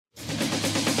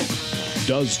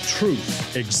Does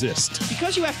truth exist?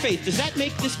 Because you have faith, does that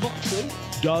make this book true?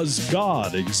 Does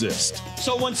God exist?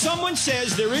 So when someone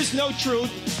says there is no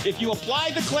truth, if you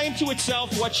apply the claim to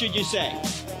itself, what should you say?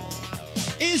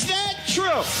 Is that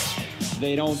true?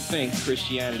 They don't think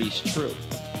Christianity's true.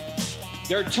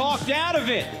 They're talked out of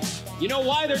it. You know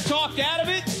why they're talked out of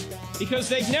it? Because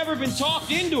they've never been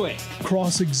talked into it.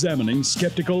 Cross-examining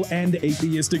skeptical and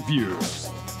atheistic views.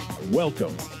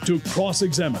 Welcome to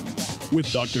Cross-Examine with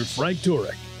Dr. Frank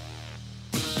Turek.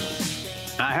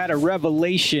 I had a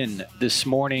revelation this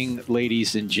morning,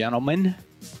 ladies and gentlemen.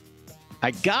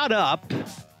 I got up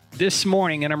this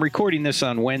morning, and I'm recording this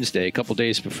on Wednesday, a couple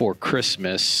days before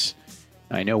Christmas.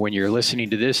 I know when you're listening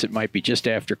to this, it might be just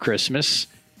after Christmas.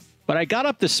 But I got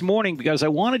up this morning because I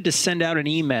wanted to send out an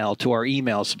email to our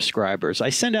email subscribers.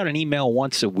 I send out an email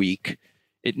once a week.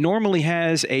 It normally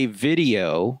has a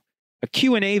video, a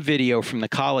Q&A video from the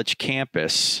college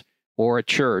campus or a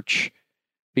church,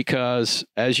 because,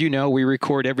 as you know, we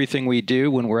record everything we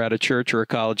do when we're at a church or a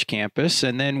college campus,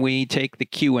 and then we take the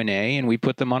Q&A and we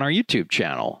put them on our YouTube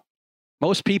channel.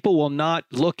 Most people will not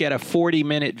look at a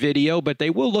 40-minute video, but they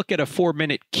will look at a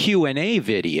 4-minute Q&A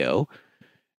video.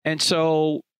 And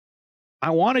so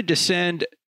I wanted to send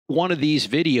one of these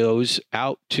videos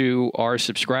out to our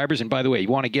subscribers. And by the way, you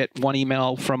want to get one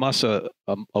email from us a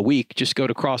week, just go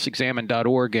to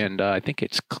crossexamine.org and I think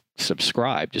it's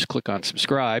subscribe. Just click on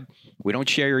subscribe. We don't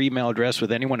share your email address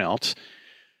with anyone else.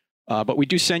 But we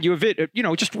do send you a video,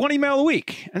 just one email a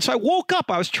week. And so I woke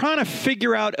up, I was trying to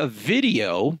figure out a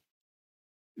video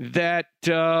that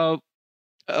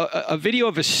a video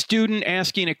of a student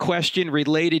asking a question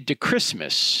related to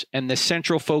Christmas and the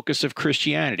central focus of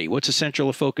Christianity. What's the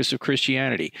central focus of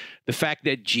Christianity? The fact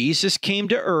that Jesus came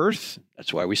to earth,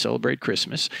 that's why we celebrate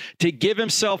Christmas, to give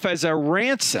himself as a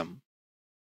ransom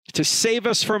to save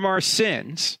us from our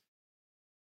sins.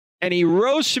 And he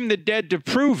rose from the dead to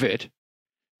prove it.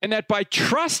 And that by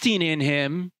trusting in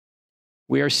him,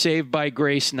 we are saved by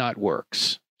grace, not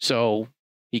works. So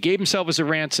he gave himself as a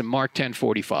ransom, Mark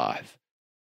 10:45.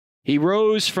 He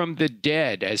rose from the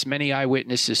dead, as many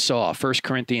eyewitnesses saw, 1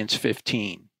 Corinthians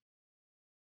 15.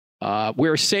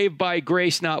 We're saved by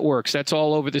grace, not works. That's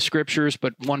all over the scriptures,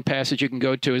 but one passage you can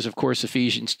go to is, of course,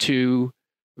 Ephesians 2,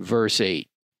 verse 8.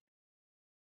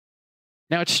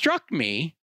 Now, it struck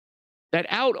me that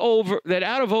out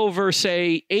of over,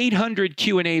 say, 800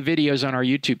 Q&A videos on our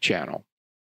YouTube channel,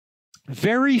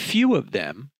 very few of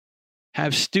them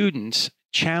have students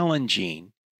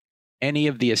challenging any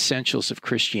of the essentials of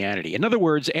Christianity. In other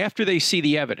words, after they see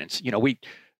the evidence, when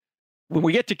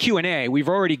we get to Q&A, we've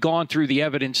already gone through the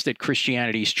evidence that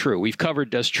Christianity is true. We've covered,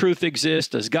 does truth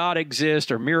exist? Does God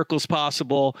exist? Are miracles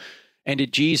possible? And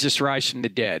did Jesus rise from the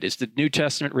dead? Is the New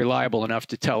Testament reliable enough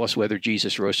to tell us whether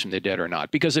Jesus rose from the dead or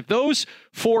not? Because if those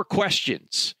four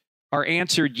questions are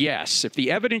answered yes, if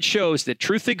the evidence shows that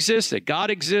truth exists, that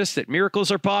God exists, that miracles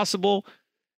are possible,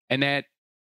 and that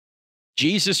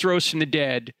Jesus rose from the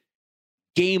dead,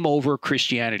 game over,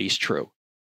 Christianity's true.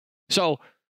 So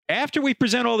after we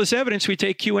present all this evidence, we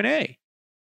take Q&A.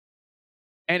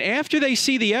 And after they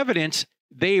see the evidence,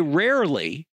 they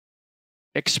rarely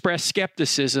express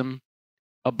skepticism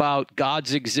about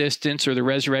God's existence or the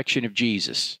resurrection of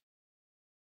Jesus.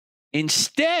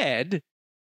 Instead,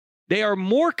 they are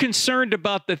more concerned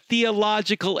about the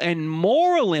theological and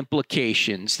moral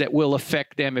implications that will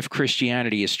affect them if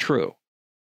Christianity is true.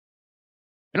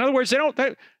 In other words,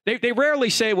 they rarely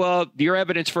say, well, your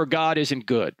evidence for God isn't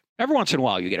good. Every once in a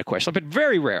while you get a question, but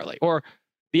very rarely. Or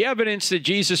the evidence that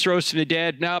Jesus rose from the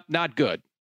dead, nope, not good.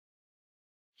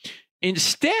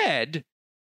 Instead,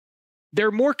 they're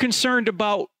more concerned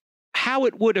about how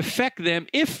it would affect them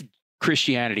if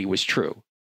Christianity was true.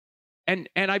 And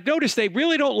I've noticed they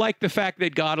really don't like the fact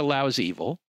that God allows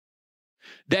evil,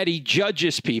 that he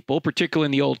judges people, particularly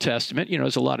in the Old Testament.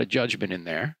 There's a lot of judgment in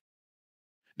there.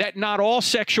 That not all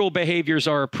sexual behaviors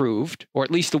are approved, or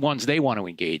at least the ones they want to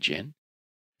engage in.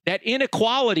 That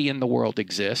inequality in the world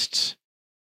exists.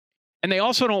 And they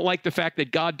also don't like the fact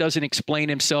that God doesn't explain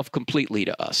himself completely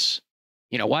to us.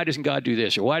 Why doesn't God do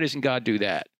this, or why doesn't God do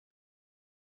that?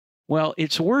 Well,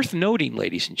 it's worth noting,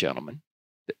 ladies and gentlemen,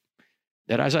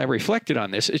 that as I reflected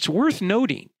on this, it's worth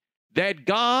noting that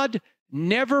God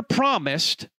never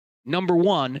promised, number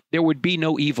one, there would be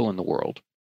no evil in the world.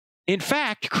 In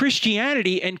fact,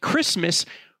 Christianity and Christmas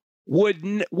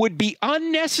would be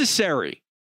unnecessary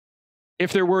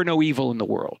if there were no evil in the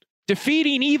world.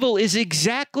 Defeating evil is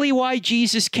exactly why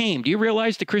Jesus came. Do you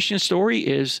realize the Christian story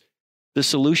is the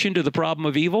solution to the problem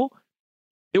of evil?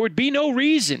 There would be no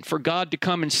reason for God to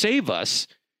come and save us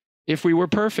if we were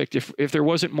perfect, if there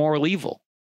wasn't moral evil.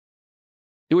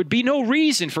 There would be no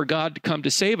reason for God to come to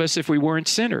save us if we weren't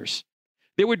sinners.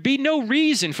 There would be no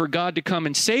reason for God to come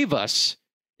and save us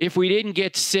if we didn't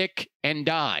get sick and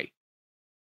die.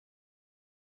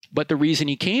 But the reason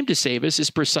he came to save us is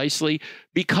precisely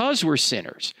because we're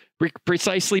sinners,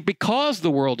 precisely because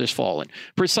the world has fallen,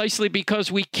 precisely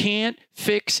because we can't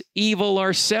fix evil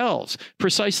ourselves,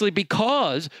 precisely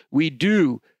because we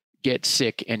do get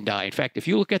sick and die. In fact, if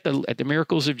you look at the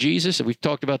miracles of Jesus, and we've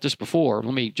talked about this before,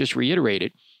 let me just reiterate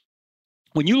it.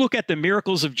 When you look at the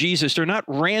miracles of Jesus, they're not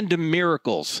random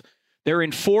miracles. They're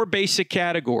in 4 basic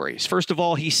categories. First of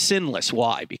all, he's sinless.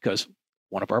 Why? Because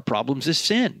one of our problems is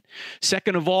sin.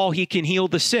 Second of all, he can heal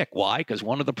the sick. Why? Because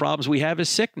one of the problems we have is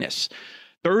sickness.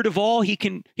 Third of all, he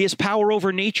has power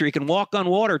over nature. He can walk on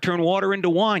water, turn water into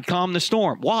wine, calm the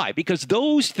storm. Why? Because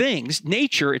those things,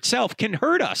 nature itself, can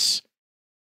hurt us.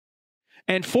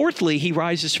 And fourthly, he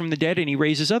rises from the dead and he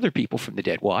raises other people from the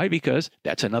dead. Why? Because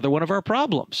that's another one of our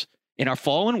problems. In our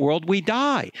fallen world, we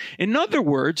die. In other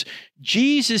words,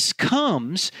 Jesus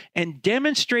comes and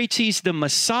demonstrates he's the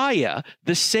Messiah,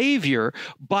 the Savior,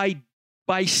 by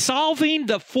solving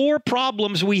the 4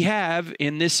 problems we have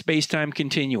in this space-time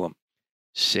continuum: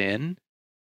 sin,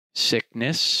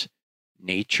 sickness,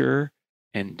 nature,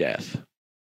 and death.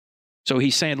 So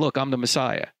he's saying, look, I'm the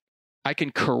Messiah. I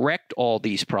can correct all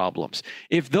these problems.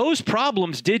 If those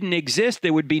problems didn't exist,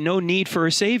 there would be no need for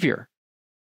a Savior.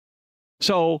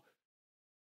 So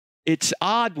it's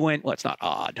odd when, well, it's not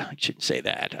odd. I shouldn't say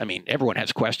that. I mean, everyone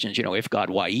has questions, if God,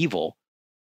 why evil?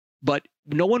 But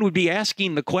no one would be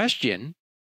asking the question,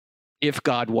 if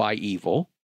God, why evil?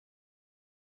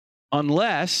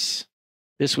 Unless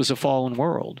this was a fallen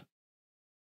world.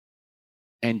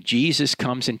 And Jesus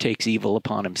comes and takes evil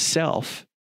upon himself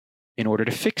in order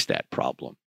to fix that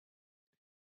problem.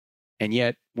 And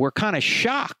yet we're kind of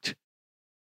shocked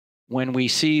when we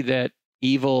see that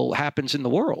evil happens in the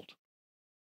world.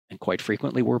 And quite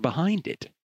frequently, we're behind it.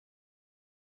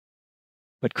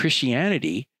 But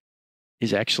Christianity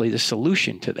is actually the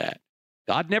solution to that.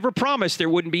 God never promised there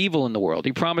wouldn't be evil in the world.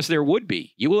 He promised there would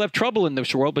be. You will have trouble in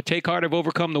this world, but take heart, I've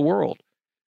overcome the world.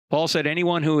 Paul said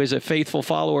anyone who is a faithful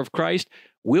follower of Christ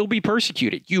will be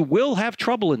persecuted. You will have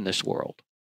trouble in this world.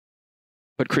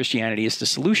 But Christianity is the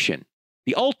solution,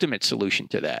 the ultimate solution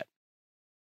to that.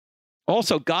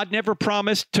 Also, God never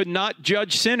promised to not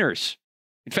judge sinners.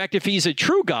 In fact, if he's a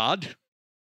true God,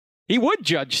 he would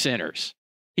judge sinners.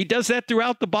 He does that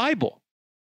throughout the Bible.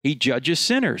 He judges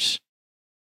sinners.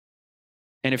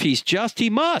 And if he's just,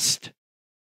 he must.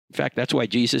 In fact, that's why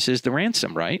Jesus is the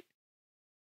ransom, right?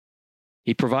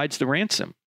 He provides the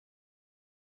ransom.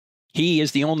 He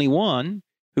is the only one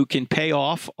who can pay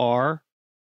off our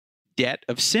debt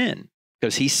of sin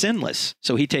because he's sinless.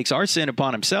 So he takes our sin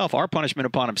upon himself, our punishment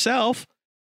upon himself.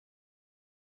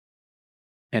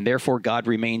 And therefore, God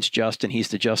remains just, and he's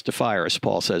the justifier, as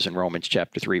Paul says in Romans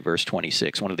chapter 3, verse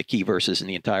 26, one of the key verses in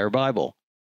the entire Bible.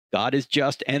 God is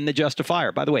just and the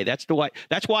justifier. By the way, that's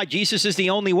why Jesus is the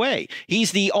only way.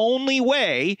 He's the only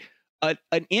way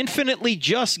an infinitely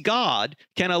just God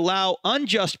can allow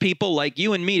unjust people like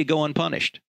you and me to go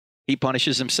unpunished. He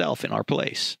punishes himself in our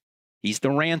place. He's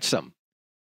the ransom.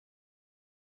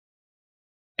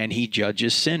 And he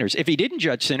judges sinners. If he didn't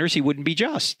judge sinners, he wouldn't be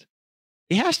just.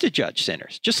 He has to judge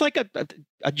sinners, just like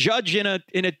a judge in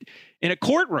a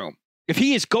courtroom. If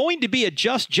he is going to be a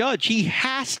just judge, he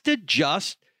has to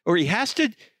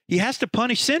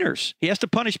punish sinners. He has to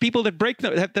punish people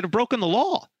that have broken the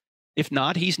law. If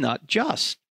not, he's not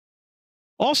just.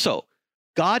 Also,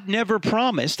 God never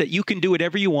promised that you can do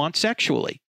whatever you want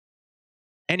sexually.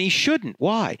 And he shouldn't.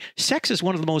 Why? Sex is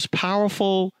one of the most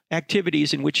powerful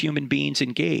activities in which human beings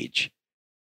engage.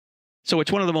 So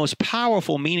it's one of the most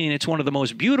powerful, meaning it's one of the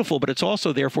most beautiful, but it's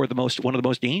also therefore one of the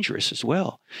most dangerous as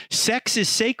well. Sex is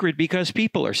sacred because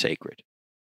people are sacred.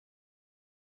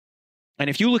 And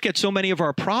if you look at so many of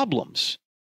our problems,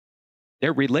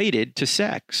 they're related to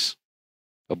sex.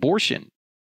 Abortion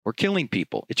or killing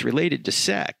people, it's related to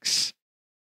sex.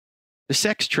 The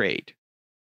sex trade,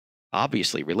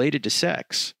 obviously related to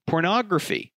sex.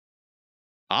 Pornography,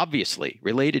 obviously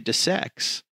related to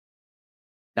sex.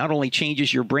 Not only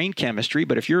changes your brain chemistry,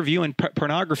 but if you're viewing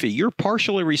pornography, you're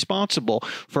partially responsible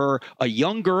for a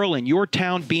young girl in your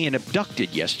town being abducted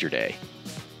yesterday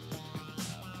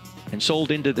and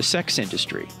sold into the sex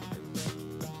industry.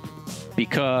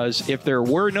 Because if there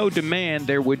were no demand,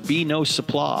 there would be no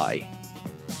supply.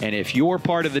 And if you're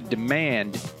part of the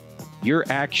demand, you're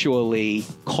actually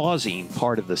causing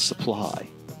part of the supply.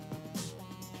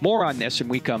 More on this when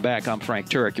we come back. I'm Frank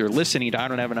Turek. You're listening to I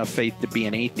Don't Have Enough Faith to Be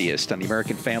an Atheist on the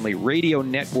American Family Radio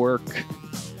Network.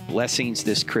 Blessings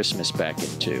this Christmas back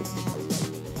in 2.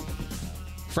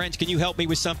 Friends, can you help me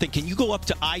with something? Can you go up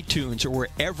to iTunes or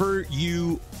wherever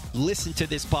you listen to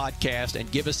this podcast and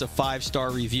give us a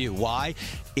 5-star review? Why?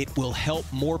 It will help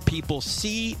more people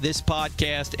see this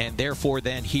podcast and therefore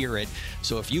then hear it.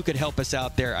 So if you could help us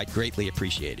out there, I'd greatly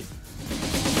appreciate it.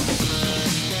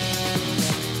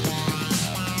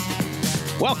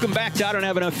 Welcome back to I Don't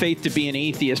Have Enough Faith to Be an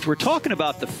Atheist. We're talking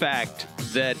about the fact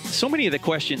that so many of the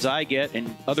questions I get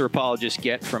and other apologists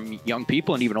get from young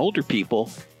people and even older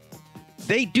people,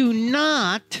 they do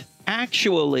not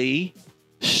actually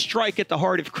strike at the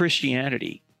heart of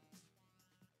Christianity.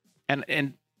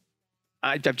 And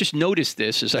I've just noticed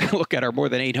this as I look at our more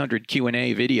than 800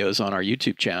 Q&A videos on our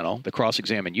YouTube channel, the Cross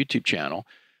Examine YouTube channel,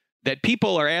 that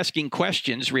people are asking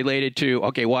questions related to,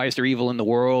 okay, why is there evil in the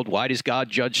world? Why does God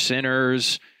judge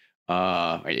sinners?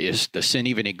 Does sin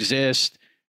even exist?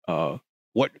 Why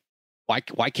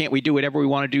can't we do whatever we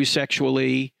want to do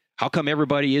sexually? How come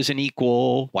everybody isn't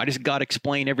equal? Why does God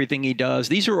explain everything he does?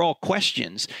 These are all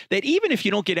questions that even if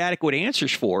you don't get adequate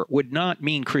answers for, would not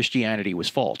mean Christianity was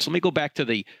false. Let me go back to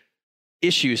the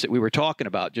issues that we were talking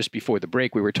about just before the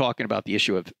break. We were talking about the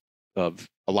issue of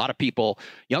a lot of people,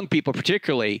 young people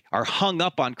particularly, are hung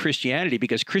up on Christianity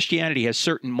because Christianity has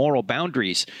certain moral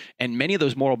boundaries, and many of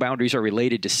those moral boundaries are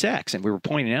related to sex. And we were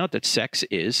pointing out that sex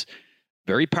is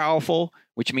very powerful,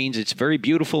 which means it's very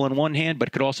beautiful on one hand, but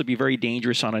it could also be very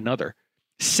dangerous on another.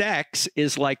 Sex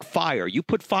is like fire. You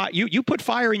put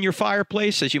fire in your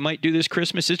fireplace, as you might do this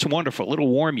Christmas. It's wonderful. It'll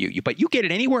warm you. But you get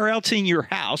it anywhere else in your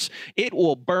house, it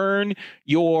will burn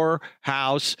your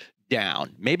house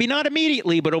down. Maybe not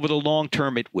immediately, but over the long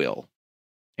term, it will.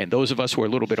 And those of us who are a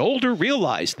little bit older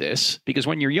realize this, because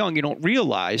when you're young, you don't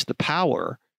realize the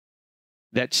power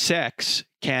that sex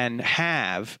can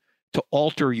have to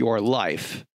alter your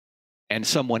life and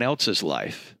someone else's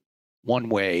life one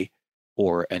way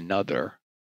or another.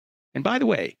 And by the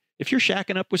way, if you're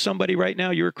shacking up with somebody right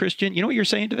now, you're a Christian, you know what you're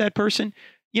saying to that person?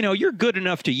 You know, you're good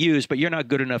enough to use, but you're not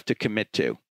good enough to commit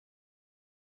to.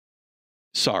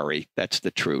 Sorry, that's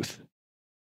the truth.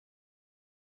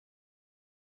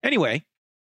 Anyway,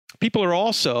 people are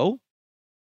also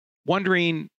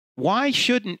wondering, why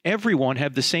shouldn't everyone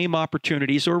have the same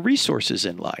opportunities or resources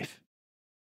in life?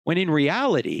 When in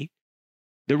reality,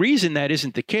 the reason that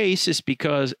isn't the case is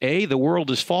because A, the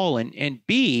world is fallen, and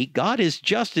B, God is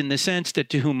just in the sense that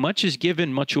to whom much is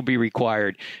given, much will be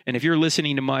required. And if you're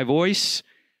listening to my voice,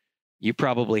 you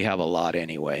probably have a lot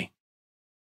anyway.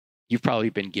 You've probably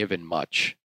been given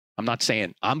much. I'm not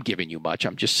saying I'm giving you much.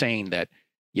 I'm just saying that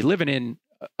you're living in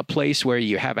a place where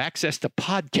you have access to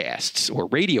podcasts or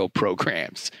radio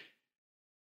programs.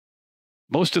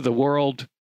 Most of the world,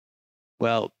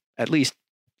 well, at least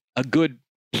a good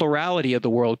plurality of the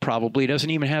world probably doesn't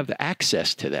even have the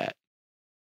access to that.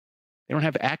 They don't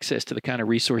have access to the kind of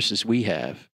resources we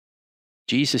have.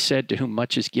 Jesus said, to whom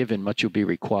much is given, much will be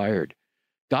required.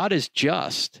 God is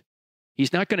just.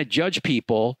 He's not going to judge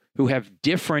people who have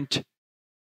different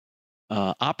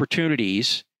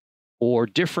opportunities or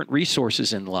different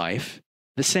resources in life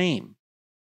the same.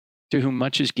 To whom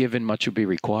much is given, much will be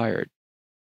required.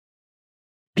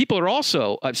 People are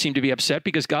also seem to be upset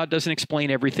because God doesn't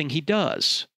explain everything he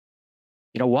does.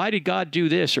 You know, why did God do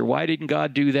this or why didn't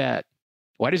God do that?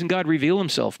 Why doesn't God reveal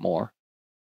himself more?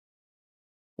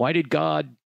 Why did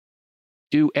God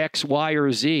do X, Y, or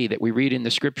Z that we read in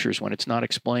the scriptures when it's not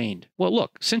explained? Well,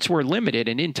 look, since we're limited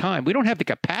and in time, we don't have the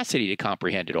capacity to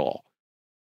comprehend it all.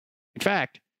 In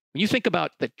fact, when you think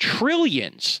about the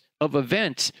trillions of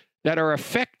events that are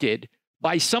affected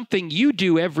by something you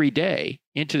do every day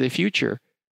into the future,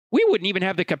 we wouldn't even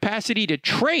have the capacity to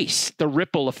trace the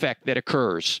ripple effect that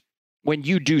occurs when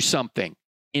you do something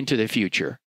into the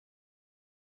future.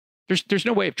 There's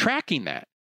no way of tracking that.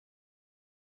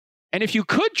 And if you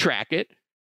could track it,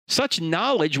 such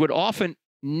knowledge would often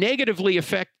negatively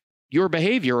affect your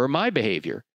behavior or my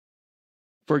behavior.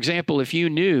 For example, if you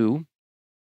knew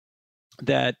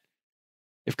that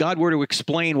if God were to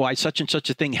explain why such and such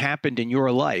a thing happened in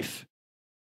your life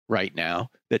right now,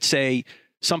 that say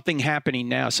something happening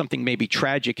now, something maybe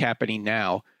tragic happening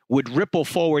now, would ripple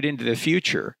forward into the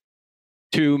future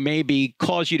to maybe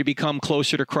cause you to become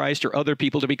closer to Christ or other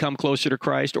people to become closer to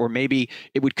Christ, or maybe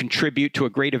it would contribute to a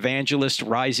great evangelist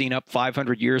rising up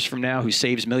 500 years from now who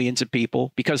saves millions of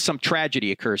people because some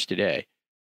tragedy occurs today.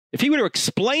 If he were to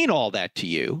explain all that to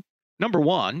you, number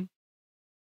one,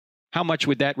 how much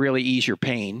would that really ease your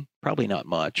pain? Probably not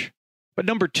much. But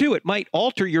number two, it might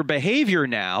alter your behavior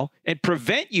now and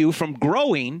prevent you from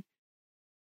growing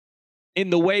in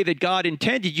the way that God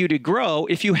intended you to grow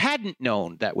if you hadn't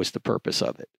known that was the purpose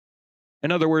of it.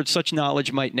 In other words, such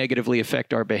knowledge might negatively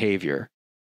affect our behavior.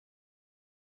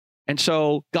 And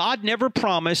so God never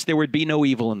promised there would be no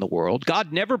evil in the world.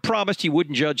 God never promised he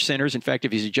wouldn't judge sinners. In fact,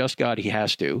 if he's a just God, he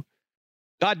has to.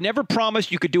 God never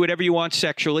promised you could do whatever you want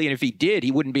sexually. And if he did,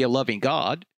 he wouldn't be a loving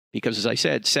God. Because as I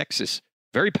said, sex is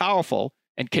very powerful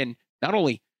and can not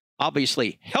only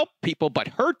obviously help people, but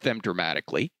hurt them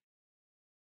dramatically.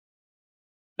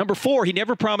 Number 4, he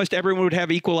never promised everyone would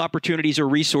have equal opportunities or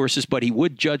resources, but he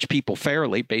would judge people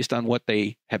fairly based on what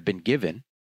they have been given.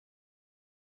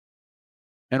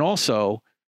 And also,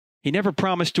 he never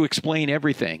promised to explain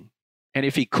everything. And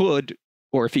if he could,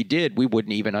 or if he did, we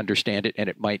wouldn't even understand it, and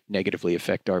it might negatively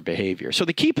affect our behavior. So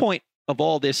the key point of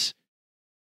all this,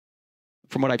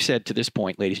 from what I've said to this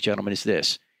point, ladies and gentlemen, is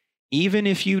this. Even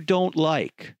if you don't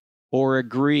like or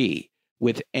agree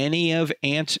with any of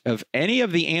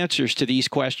the answers to these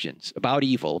questions about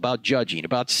evil, about judging,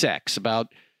 about sex, about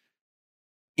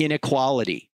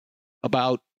inequality,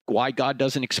 about why God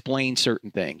doesn't explain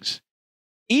certain things,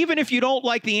 even if you don't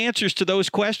like the answers to those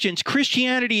questions,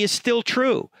 Christianity is still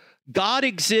true. God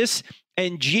exists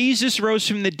and Jesus rose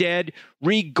from the dead,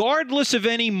 regardless of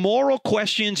any moral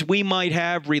questions we might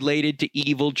have related to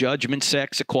evil, judgment,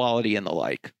 sex, equality, and the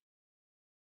like.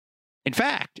 In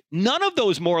fact, none of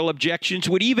those moral objections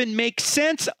would even make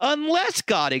sense unless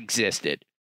God existed,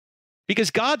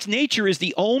 because God's nature is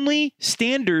the only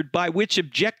standard by which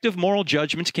objective moral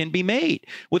judgments can be made.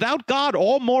 Without God,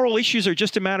 all moral issues are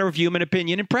just a matter of human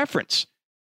opinion and preference.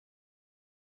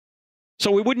 So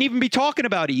we wouldn't even be talking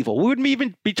about evil. We wouldn't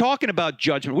even be talking about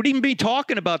judgment. We wouldn't even be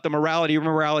talking about the morality or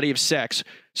immorality of sex,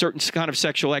 certain kind of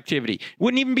sexual activity. We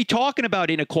wouldn't even be talking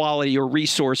about inequality or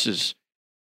resources.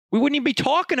 We wouldn't even be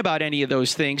talking about any of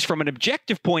those things from an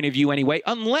objective point of view anyway,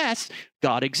 unless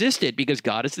God existed, because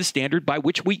God is the standard by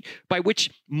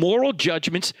which moral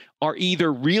judgments are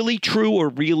either really true or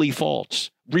really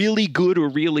false, really good or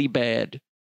really bad.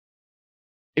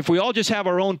 If we all just have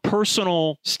our own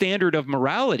personal standard of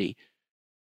morality,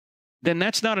 then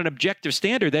that's not an objective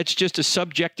standard. That's just a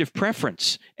subjective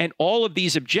preference. And all of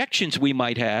these objections we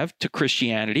might have to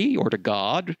Christianity or to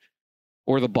God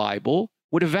or the Bible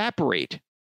would evaporate.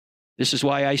 This is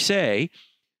why I say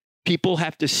people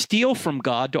have to steal from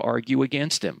God to argue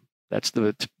against him. That's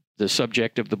the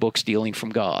subject of the book, Stealing from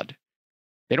God.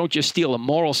 They don't just steal a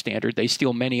moral standard. They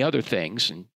steal many other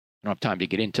things. And I don't have time to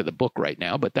get into the book right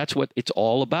now, but that's what it's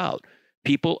all about.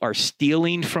 People are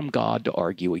stealing from God to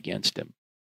argue against him.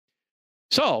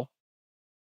 So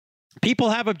people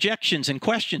have objections and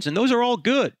questions, and those are all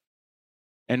good.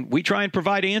 And we try and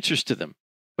provide answers to them.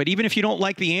 But even if you don't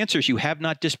like the answers, you have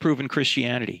not disproven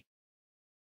Christianity.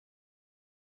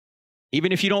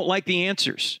 Even if you don't like the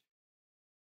answers,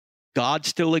 God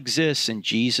still exists and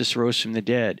Jesus rose from the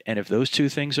dead. And if those two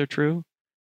things are true,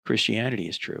 Christianity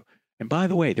is true. And by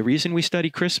the way, the reason we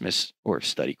the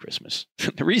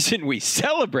reason we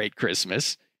celebrate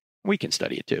Christmas, we can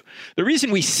study it too. The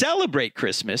reason we celebrate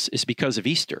Christmas is because of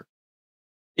Easter.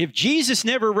 If Jesus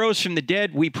never rose from the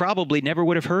dead, we probably never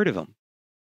would have heard of him.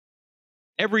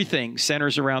 Everything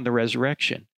centers around the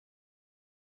resurrection.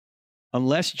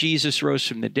 Unless Jesus rose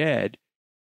from the dead,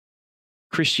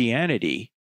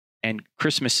 Christianity and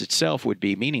Christmas itself would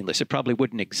be meaningless. It probably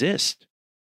wouldn't exist.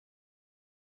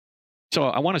 So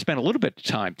I want to spend a little bit of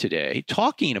time today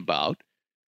talking about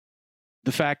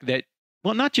the fact that,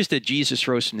 well, not just that Jesus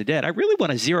rose from the dead. I really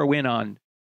want to zero in on,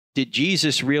 did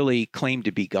Jesus really claim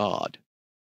to be God?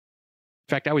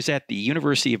 In fact, I was at the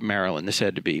University of Maryland. This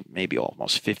had to be maybe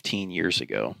almost 15 years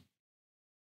ago.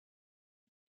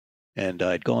 And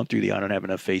I'd gone through the I Don't Have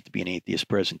Enough Faith to Be an Atheist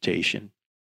presentation.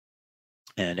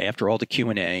 And after all the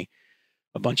Q&A,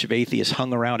 a bunch of atheists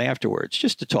hung around afterwards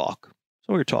just to talk.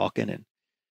 So we were talking, and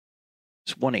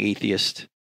this one atheist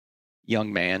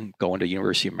young man going to the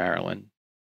University of Maryland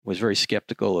was very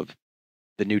skeptical of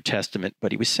the New Testament,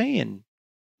 but he was saying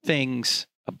things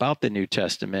about the New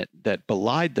Testament that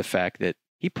belied the fact that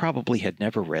he probably had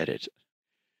never read it.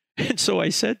 And so I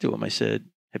said to him,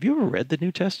 have you ever read the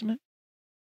New Testament?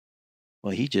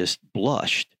 Well, he just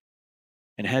blushed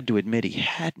and had to admit he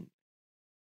hadn't.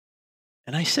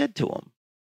 And I said to him,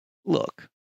 look,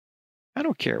 I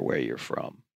don't care where you're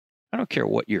from. I don't care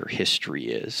what your history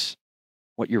is,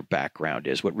 what your background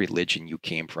is, what religion you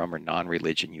came from or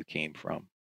non-religion you came from.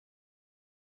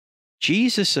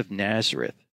 Jesus of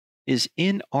Nazareth is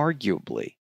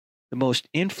inarguably the most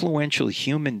influential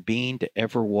human being to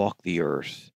ever walk the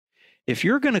earth. If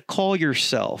you're going to call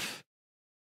yourself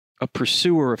a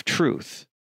pursuer of truth,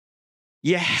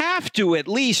 you have to at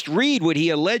least read what he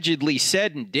allegedly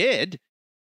said and did.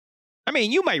 I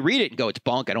mean, you might read it and go, it's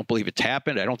bunk. I don't believe it's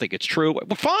happened. I don't think it's true.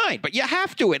 Well, fine, but you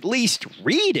have to at least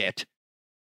read it.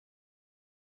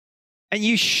 And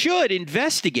you should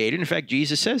investigate it. In fact,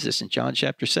 Jesus says this in John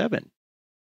chapter 7.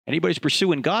 Anybody who's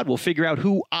pursuing God will figure out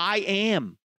who I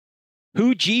am,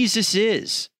 who Jesus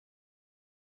is.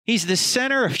 He's the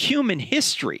center of human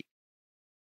history.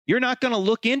 You're not going to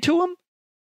look into him?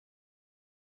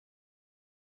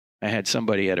 I had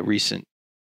somebody at a recent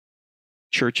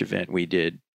church event we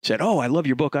did said, "Oh, I love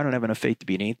your book. I don't have enough faith to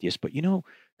be an atheist. But, you know,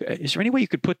 is there any way you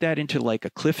could put that into like a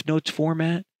Cliff Notes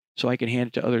format so I can hand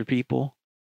it to other people?"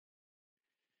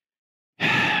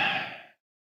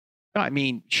 I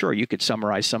mean, sure, you could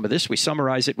summarize some of this. We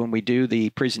summarize it when we do the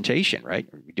presentation, right?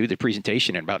 We do the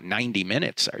presentation in about 90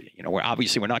 minutes. You know,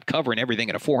 we're not covering everything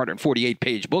in a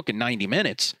 448-page book in 90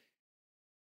 minutes.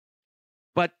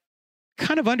 But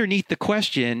kind of underneath the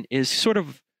question is sort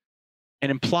of an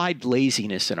implied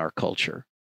laziness in our culture.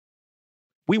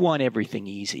 We want everything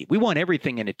easy. We want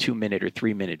everything in a 2-minute or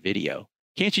 3-minute video.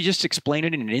 Can't you just explain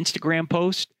it in an Instagram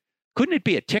post? Couldn't it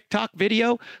be a TikTok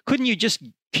video? Couldn't you just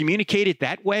communicate it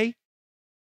that way?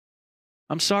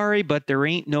 I'm sorry, but there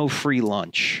ain't no free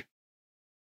lunch.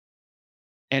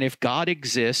 And if God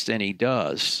exists, and he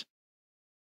does,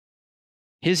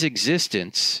 his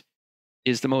existence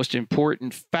is the most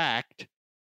important fact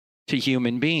to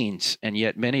human beings, and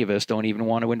yet many of us don't even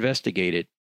want to investigate it.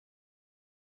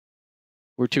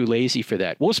 We're too lazy for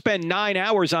that. We'll spend 9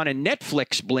 hours on a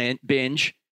Netflix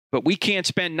binge, but we can't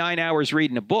spend 9 hours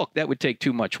reading a book. That would take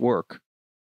too much work.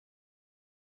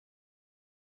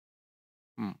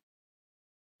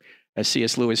 As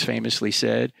C.S. Lewis famously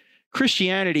said,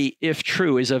 Christianity, if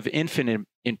true, is of infinite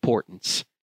importance.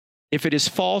 If it is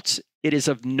false, it is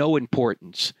of no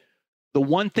importance. The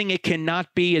one thing it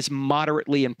cannot be is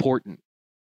moderately important.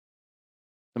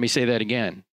 Let me say that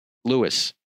again.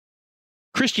 Lewis.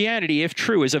 Christianity, if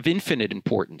true, is of infinite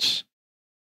importance.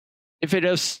 If it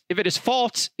is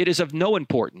false, it is of no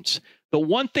importance. The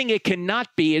one thing it cannot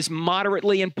be is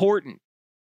moderately important.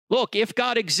 Look, if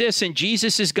God exists and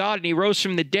Jesus is God and he rose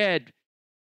from the dead,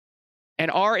 and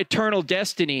our eternal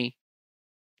destiny,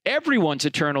 everyone's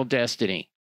eternal destiny,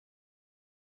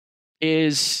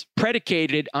 is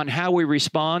predicated on how we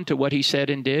respond to what he said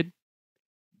and did,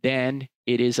 then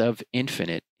it is of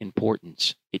infinite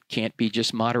importance. It can't be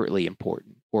just moderately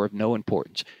important or of no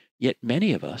importance. Yet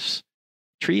many of us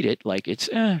treat it like it's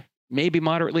maybe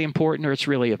moderately important or it's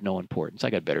really of no importance. I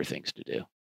got better things to do.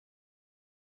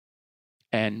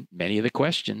 And many of the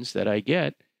questions that I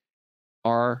get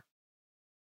are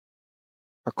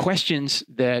questions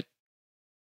that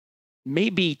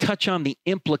maybe touch on the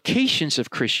implications of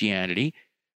Christianity,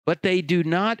 but they do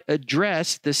not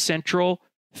address the central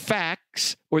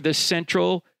facts or the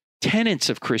central tenets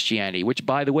of Christianity, which,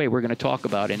 by the way, we're going to talk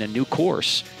about in a new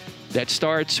course that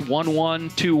starts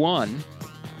 1121.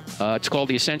 It's called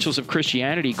the Essentials of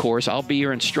Christianity course. I'll be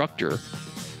your instructor.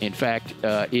 In fact,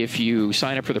 if you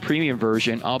sign up for the premium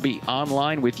version, I'll be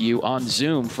online with you on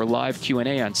Zoom for live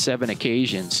Q&A on 7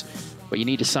 occasions. But you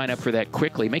need to sign up for that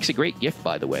quickly. It makes a great gift,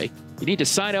 by the way. You need to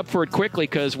sign up for it quickly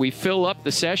because we fill up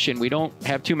the session. We don't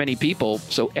have too many people,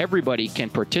 so everybody can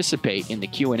participate in the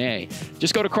Q&A.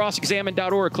 Just go to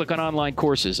crossexamine.org, click on online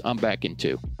courses. I'm back in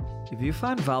 2. If you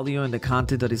find value in the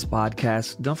content of this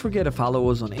podcast, don't forget to follow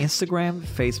us on Instagram,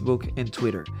 Facebook, and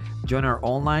Twitter. Join our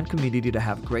online community to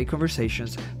have great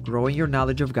conversations, grow in your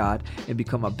knowledge of God, and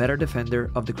become a better defender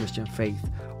of the Christian faith.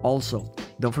 Also,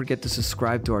 don't forget to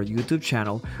subscribe to our YouTube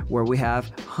channel where we have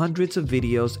hundreds of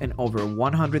videos and over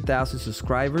 100,000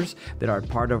 subscribers that are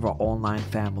part of our online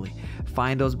family.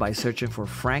 Find us by searching for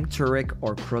Frank Turek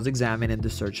or Cross Examine in the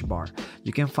search bar.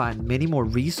 You can find many more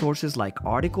resources like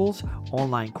articles,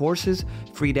 online courses,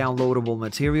 free downloadable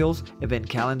materials, event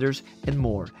calendars, and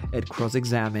more at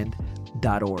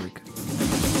crossexamined.org.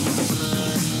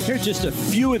 Here's just a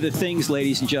few of the things,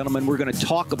 ladies and gentlemen, we're going to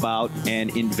talk about and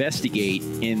investigate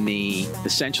in the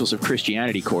Essentials of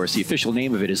Christianity course. The official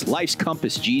name of it is Life's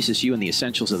Compass, Jesus, You, and the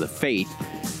Essentials of the Faith.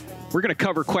 We're going to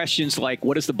cover questions like,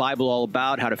 what is the Bible all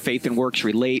about? How do faith and works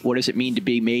relate? What does it mean to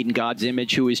be made in God's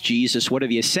image? Who is Jesus? What are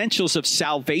the essentials of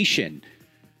salvation?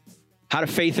 How do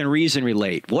faith and reason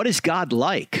relate? What is God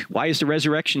like? Why is the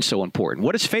resurrection so important?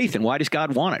 What is faith and why does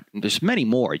God want it? And there's many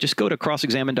more. Just go to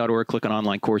crossexamine.org, click on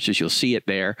online courses. You'll see it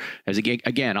there. As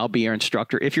again, I'll be your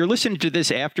instructor. If you're listening to this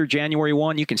after January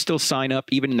 1, you can still sign up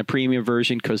even in the premium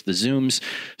version because the Zooms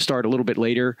start a little bit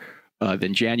later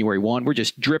than January 1. We're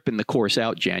just dripping the course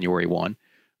out January 1.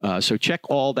 So check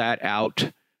all that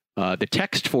out. The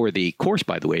text for the course,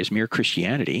 by the way, is Mere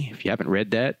Christianity. If you haven't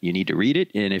read that, you need to read it.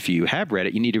 And if you have read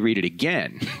it, you need to read it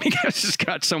again because it's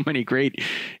got so many great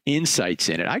insights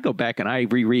in it. I go back and I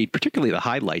reread, particularly the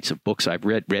highlights of books I've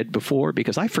read before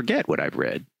because I forget what I've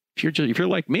read. If you're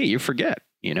like me, you forget.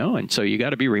 and so you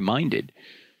got to be reminded.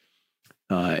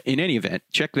 In any event,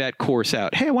 check that course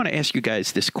out. Hey, I want to ask you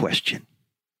guys this question.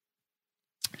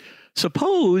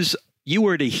 Suppose you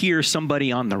were to hear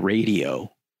somebody on the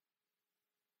radio,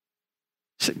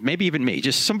 maybe even me,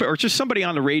 just somebody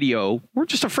on the radio, or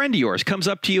just a friend of yours comes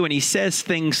up to you and he says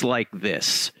things like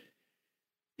this.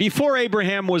 Before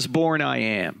Abraham was born, I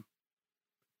am.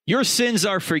 Your sins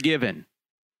are forgiven.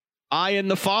 I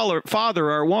and the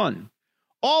Father are one.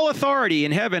 All authority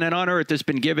in heaven and on earth has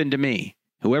been given to me.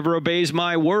 Whoever obeys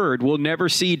my word will never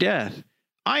see death.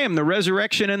 I am the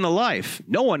resurrection and the life.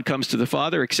 No one comes to the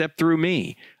Father except through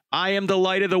me. I am the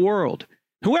light of the world.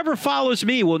 Whoever follows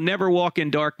me will never walk in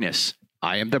darkness.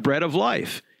 I am the bread of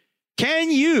life.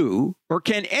 Can you, or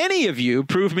can any of you,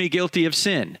 prove me guilty of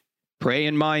sin? Pray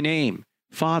in my name.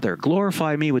 Father,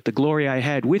 glorify me with the glory I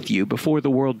had with you before the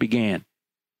world began.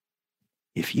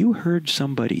 If you heard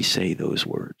somebody say those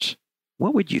words,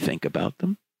 what would you think about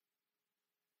them?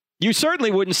 You certainly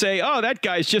wouldn't say, oh, that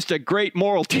guy's just a great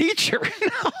moral teacher.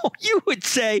 No, you would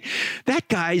say, that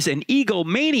guy's an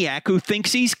egomaniac who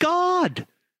thinks he's God.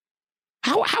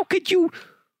 How could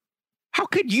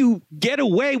you get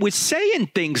away with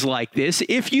saying things like this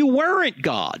if you weren't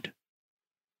God?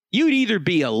 You'd either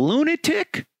be a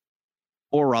lunatic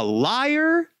or a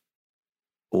liar,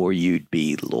 or you'd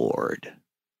be Lord.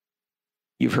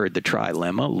 You've heard the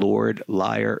trilemma, Lord,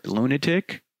 liar,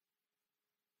 lunatic.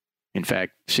 In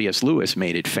fact, C.S. Lewis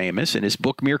made it famous in his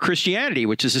book, Mere Christianity,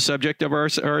 which is the subject of our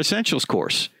Essentials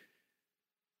course.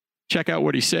 Check out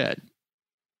what he said.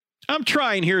 I'm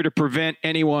trying here to prevent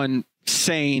anyone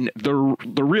saying the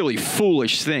really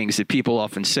foolish things that people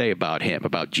often say about him,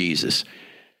 about Jesus.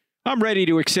 I'm ready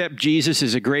to accept Jesus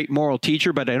as a great moral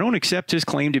teacher, but I don't accept his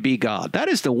claim to be God. That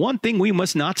is the one thing we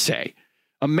must not say.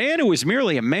 A man who was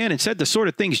merely a man and said the sort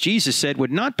of things Jesus said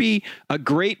would not be a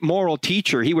great moral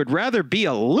teacher. He would rather be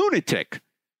a lunatic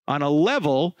on a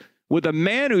level with a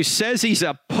man who says he's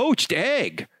a poached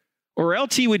egg, or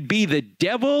else he would be the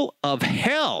devil of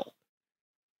hell.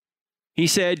 He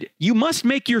said, you must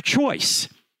make your choice.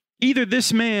 Either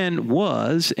this man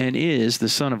was and is the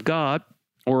Son of God,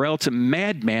 or else a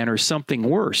madman or something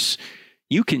worse.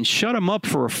 You can shut him up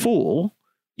for a fool.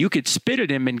 You could spit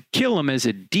at him and kill him as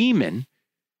a demon.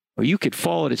 Or you could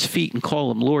fall at his feet and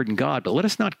call him Lord and God, but let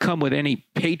us not come with any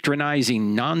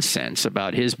patronizing nonsense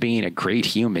about his being a great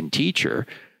human teacher.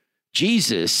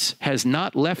 Jesus has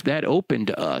not left that open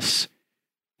to us.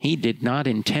 He did not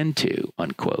intend to,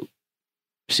 unquote.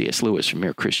 C.S. Lewis from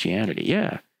Mere Christianity.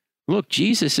 Yeah. Look,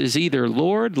 Jesus is either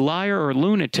Lord, liar, or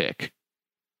lunatic.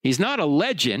 He's not a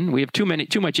legend. We have too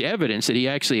much evidence that he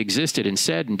actually existed and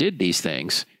said and did these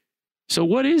things. So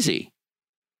what is he?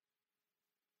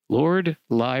 Lord,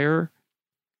 liar,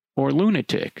 or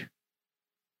lunatic?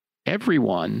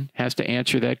 Everyone has to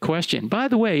answer that question. By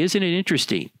the way, isn't it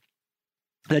interesting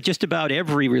that just about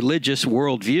every religious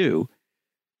worldview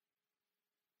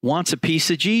wants a piece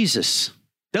of Jesus?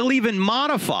 They'll even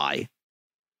modify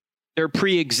their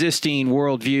pre-existing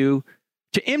worldview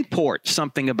to import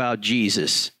something about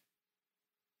Jesus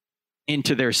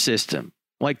into their system,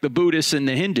 like the Buddhists and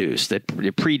the Hindus that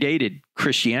predated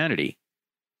Christianity.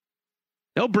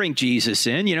 They'll bring Jesus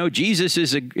in. Jesus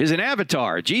is an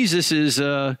avatar. Jesus is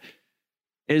a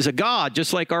god,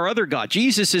 just like our other God.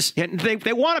 Jesus is.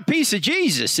 They want a piece of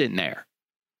Jesus in there.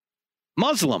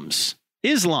 Muslims,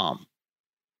 Islam.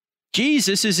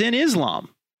 Jesus is in Islam.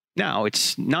 Now,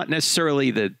 it's not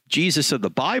necessarily the Jesus of the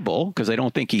Bible, because I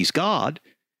don't think he's God,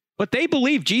 but they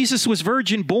believe Jesus was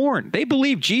virgin born. They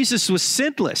believe Jesus was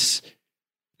sinless.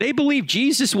 They believe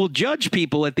Jesus will judge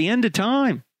people at the end of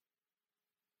time.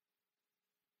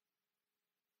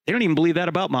 They don't even believe that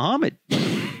about Muhammad.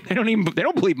 They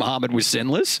don't believe Muhammad was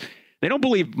sinless. They don't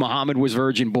believe Muhammad was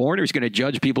virgin born or was going to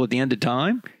judge people at the end of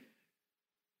time.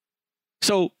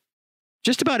 So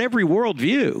just about every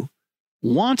worldview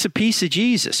wants a piece of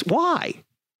Jesus. Why?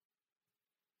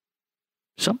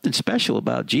 Something special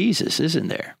about Jesus, isn't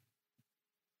there?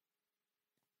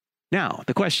 Now,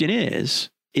 the question is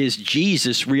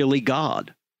Jesus really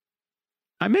God?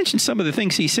 I mentioned some of the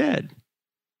things he said.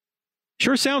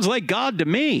 Sure sounds like God to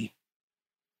me.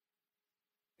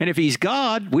 And if he's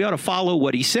God, we ought to follow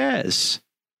what he says.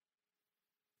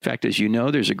 In fact, as you know,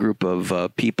 there's a group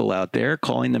of people out there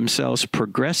calling themselves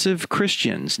progressive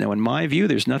Christians. Now, in my view,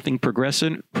 there's nothing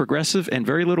progressive and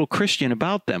very little Christian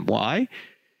about them. Why?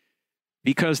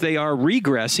 Because they are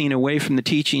regressing away from the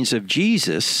teachings of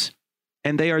Jesus,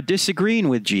 and they are disagreeing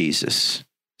with Jesus.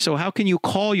 So how can you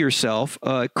call yourself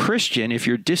a Christian if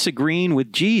you're disagreeing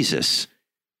with Jesus?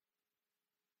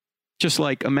 Just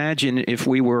like imagine if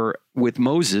we were with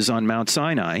Moses on Mount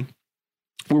Sinai,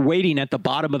 we're waiting at the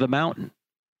bottom of the mountain.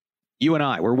 You and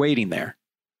I, we're waiting there.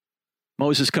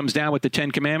 Moses comes down with the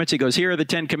 10 Commandments. He goes, here are the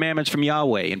 10 Commandments from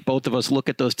Yahweh. And both of us look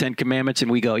at those 10 Commandments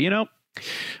and we go,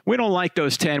 we don't like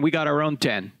those 10. We got our own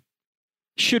 10.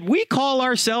 Should we call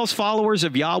ourselves followers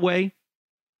of Yahweh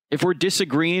if we're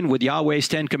disagreeing with Yahweh's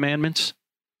 10 Commandments?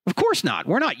 Of course not.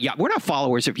 We're not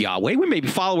followers of Yahweh. We may be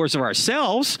followers of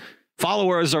ourselves,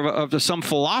 followers of some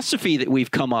philosophy that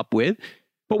we've come up with,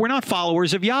 but we're not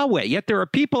followers of Yahweh. Yet there are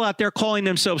people out there calling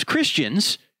themselves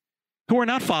Christians who are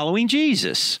not following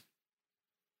Jesus.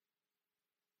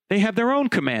 They have their own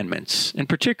commandments, and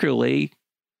particularly,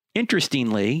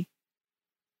 interestingly,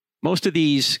 most of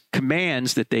these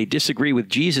commands that they disagree with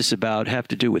Jesus about have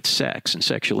to do with sex and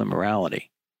sexual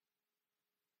immorality.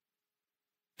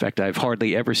 In fact, I've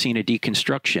hardly ever seen a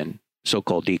deconstruction,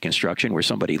 so-called deconstruction, where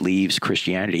somebody leaves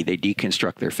Christianity, they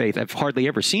deconstruct their faith. I've hardly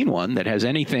ever seen one that has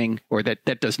anything, or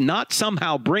that does not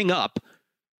somehow bring up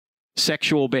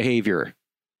sexual behavior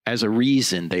as a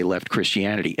reason they left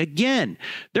Christianity. Again,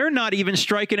 they're not even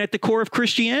striking at the core of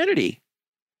Christianity.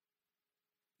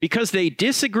 Because they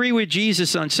disagree with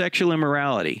Jesus on sexual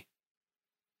immorality.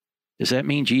 Does that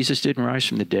mean Jesus didn't rise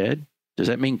from the dead? Does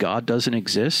that mean God doesn't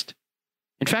exist?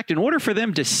 In fact, in order for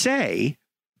them to say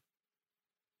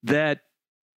that,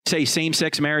 say,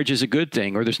 same-sex marriage is a good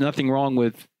thing, or there's nothing wrong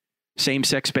with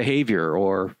same-sex behavior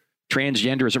or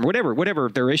transgenderism, whatever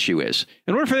their issue is,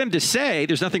 in order for them to say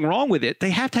there's nothing wrong with it,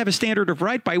 they have to have a standard of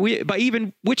right by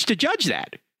even which to judge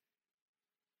that.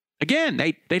 Again,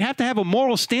 they'd have to have a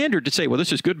moral standard to say, well,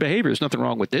 this is good behavior. There's nothing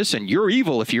wrong with this. And you're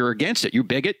evil if you're against it. You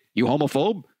bigot, you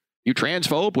homophobe, you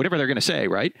transphobe, whatever they're going to say,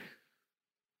 right?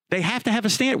 They have to have a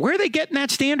standard. Where are they getting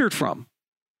that standard from?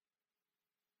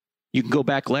 You can go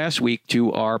back last week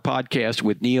to our podcast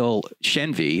with Neil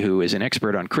Shenvi, who is an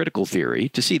expert on critical theory,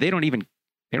 to see they don't even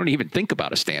think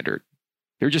about a standard.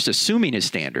 They're just assuming a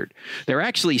standard. They're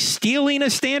actually stealing a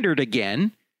standard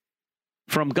again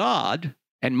from God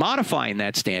and modifying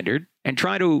that standard and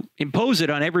trying to impose it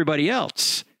on everybody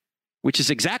else, which is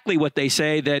exactly what they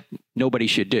say that nobody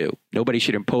should do. Nobody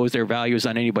should impose their values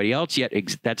on anybody else, yet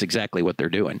that's exactly what they're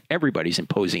doing. Everybody's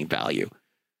imposing value.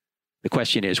 The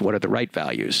question is, what are the right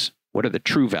values? What are the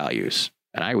true values?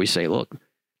 And I always say, look,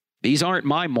 these aren't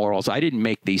my morals. I didn't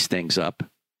make these things up.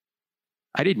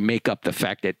 I didn't make up the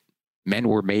fact that men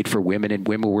were made for women and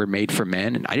women were made for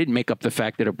men. And I didn't make up the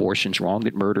fact that abortion's wrong,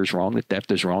 that murder's wrong, that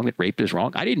theft is wrong, that rape is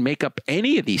wrong. I didn't make up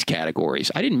any of these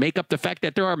categories. I didn't make up the fact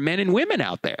that there are men and women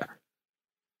out there.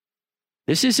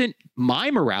 This isn't my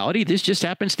morality. This just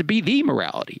happens to be the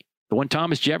morality. The one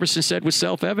Thomas Jefferson said was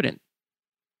self-evident.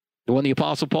 The one the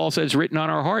Apostle Paul said is written on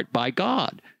our heart by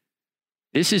God.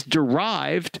 This is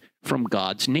derived from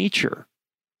God's nature.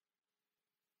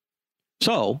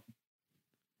 So,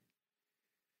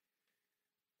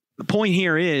 the point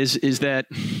here is that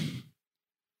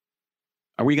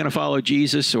are we going to follow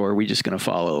Jesus, or are we just going to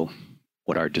follow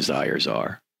what our desires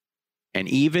are? And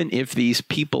even if these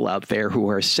people out there who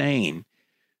are saying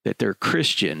that they're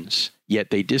Christians,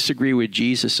 yet they disagree with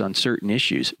Jesus on certain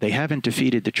issues, they haven't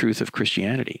defeated the truth of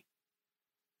Christianity.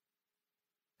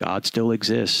 God still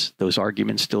exists. Those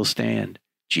arguments still stand.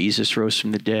 Jesus rose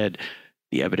from the dead.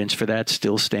 The evidence for that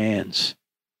still stands.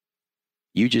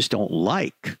 You just don't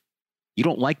like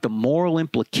the moral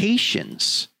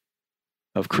implications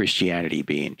of Christianity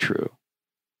being true.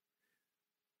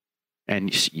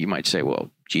 And you might say, well,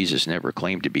 Jesus never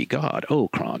claimed to be God. Oh,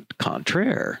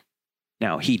 contraire.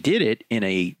 Now, he did it in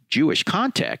a Jewish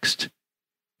context,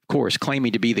 of course,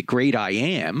 claiming to be the great I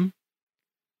am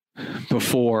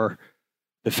before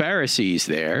the Pharisees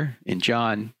there in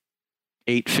John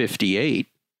 8:58.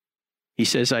 He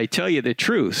says, I tell you the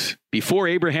truth, before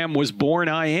Abraham was born,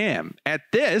 I am. At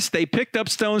this, they picked up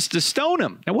stones to stone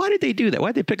him. Now, why did they do that? Why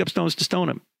did they pick up stones to stone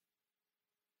him?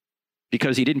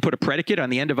 Because he didn't put a predicate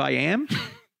on the end of I am?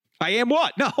 I am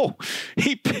what? No.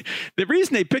 The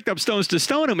reason they picked up stones to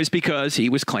stone him is because he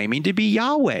was claiming to be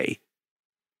Yahweh.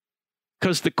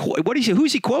 Because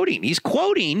who's he quoting? He's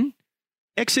quoting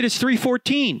Exodus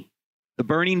 3:14, the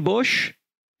burning bush.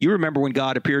 You remember when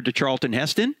God appeared to Charlton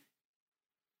Heston?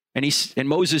 And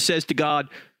Moses says to God,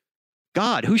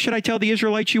 who should I tell the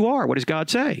Israelites you are? What does God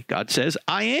say? God says,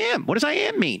 I am. What does I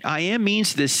am mean? I am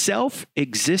means the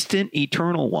self-existent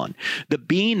eternal one, the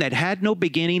being that had no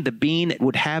beginning, the being that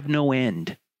would have no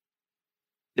end,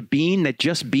 the being that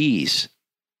just bees,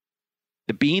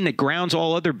 the being that grounds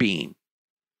all other being.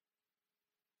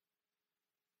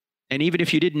 And even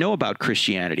if you didn't know about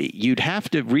Christianity, you'd have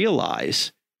to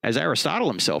realize, as Aristotle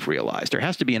himself realized, there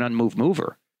has to be an unmoved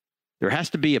mover. There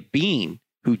has to be a being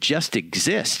who just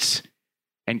exists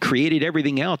and created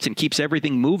everything else and keeps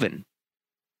everything moving,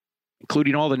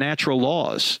 including all the natural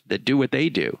laws that do what they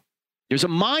do. There's a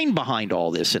mind behind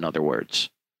all this, in other words.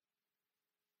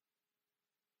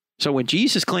 So when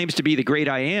Jesus claims to be the great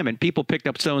I am and people picked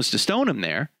up stones to stone him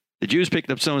there, the Jews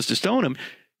picked up stones to stone him,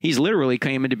 he's literally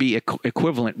claiming to be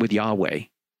equivalent with Yahweh.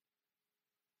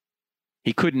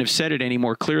 He couldn't have said it any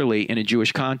more clearly in a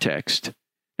Jewish context.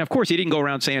 Now, of course, he didn't go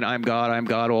around saying, I'm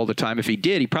God all the time. If he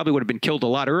did, he probably would have been killed a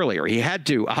lot earlier. He had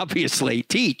to, obviously,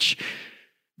 teach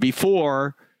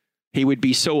before he would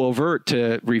be so overt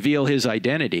to reveal his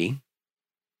identity.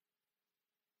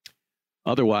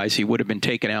 Otherwise, he would have been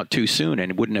taken out too soon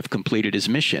and wouldn't have completed his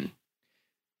mission.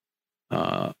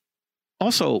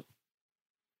 Also,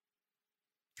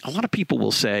 a lot of people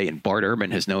will say, and Bart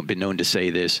Ehrman has been known to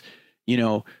say this,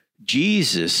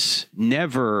 Jesus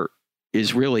never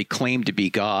is really claimed to be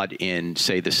God in,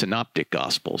 say, the Synoptic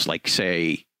Gospels, like,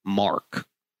 say, Mark.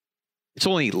 It's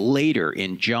only later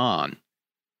in John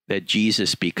that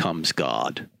Jesus becomes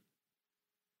God.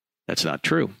 That's not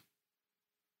true.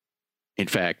 In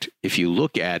fact, if you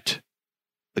look at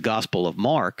the Gospel of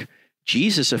Mark,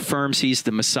 Jesus affirms he's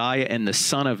the Messiah and the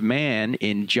Son of Man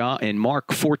in Mark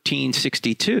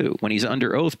 14:62 when he's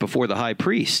under oath before the high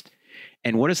priest.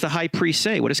 And what does the high priest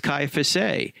say? What does Caiaphas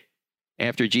say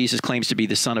after Jesus claims to be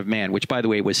the Son of Man, which, by the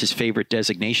way, was his favorite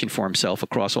designation for himself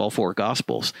across all four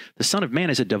Gospels? The Son of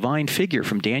Man is a divine figure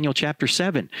from Daniel chapter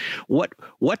 7. What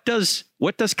does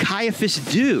Caiaphas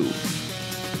do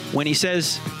when he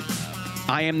says,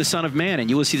 I am the Son of Man, and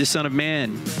you will see the Son of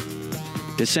Man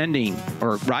descending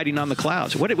or riding on the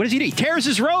clouds? What does he do? He tears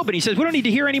his robe and he says, we don't need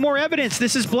to hear any more evidence.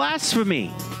 This is blasphemy.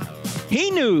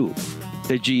 He knew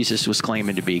that Jesus was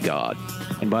claiming to be God.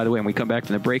 And by the way, when we come back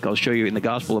from the break, I'll show you in the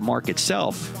Gospel of Mark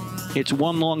itself, it's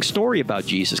one long story about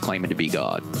Jesus claiming to be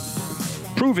God,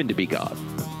 proven to be God.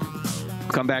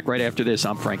 Come back right after this.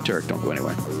 I'm Frank Turek. Don't go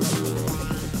anywhere.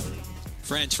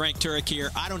 Friends, Frank Turek here.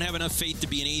 I Don't Have Enough Faith to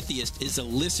Be an Atheist is a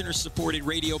listener-supported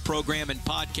radio program and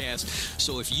podcast.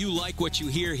 So if you like what you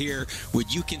hear here,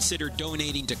 would you consider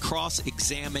donating to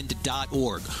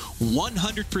crossexamined.org?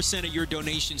 100% of your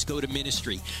donations go to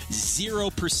ministry,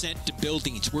 0% to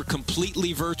buildings. We're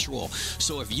completely virtual.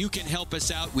 So if you can help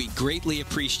us out, we greatly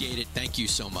appreciate it. Thank you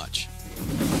so much.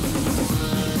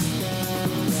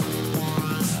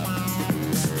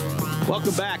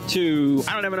 Welcome back to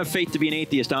I Don't Have Enough Faith to Be an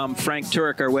Atheist. I'm Frank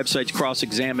Turek. Our website's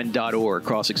crossexamined.org.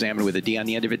 Crossexamined with a D on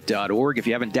the end of it.org. If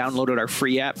you haven't downloaded our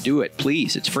free app, do it,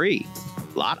 please. It's free.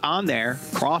 A lot on there.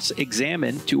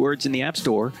 Cross-Examined, 2 words in the App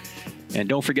Store. And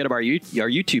don't forget about our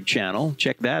YouTube channel.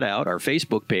 Check that out. Our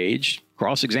Facebook page,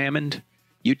 Cross-Examined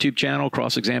YouTube channel,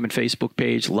 Cross-Examined Facebook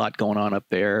page. A lot going on up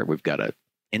there. We've got a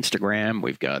Instagram.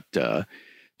 We've got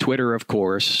Twitter, of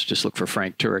course. Just look for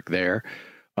Frank Turek there.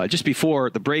 Just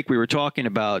before the break, we were talking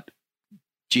about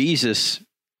Jesus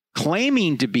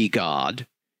claiming to be God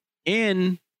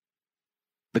in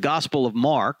the Gospel of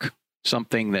Mark,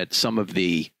 something that some of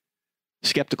the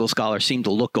skeptical scholars seem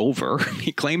to look over.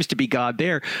 He claims to be God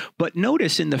there. But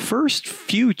notice in the first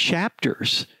few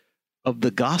chapters of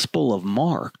the Gospel of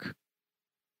Mark,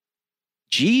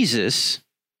 Jesus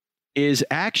is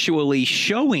actually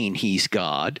showing he's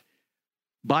God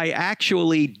by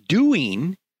actually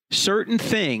doing certain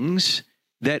things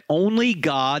that only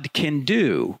God can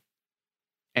do.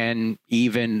 And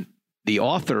even the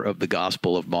author of the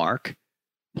Gospel of Mark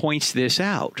points this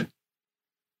out.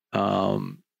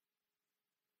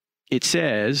 It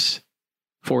says,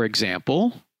 for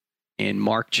example, in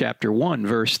Mark chapter 1,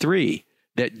 verse 3,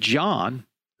 that John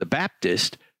the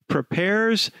Baptist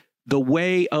prepares the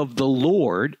way of the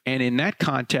Lord. And in that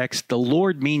context, the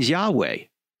Lord means Yahweh.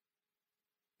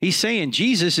 He's saying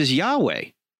Jesus is Yahweh.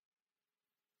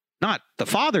 Not the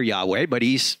Father Yahweh, but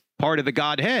he's part of the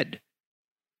Godhead.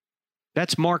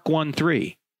 That's Mark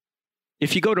 1:3.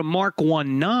 If you go to Mark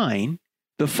 1:9,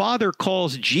 the Father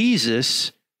calls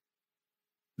Jesus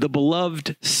the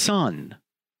beloved Son.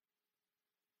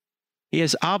 He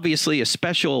has obviously a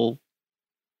special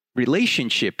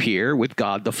relationship here with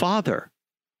God the Father.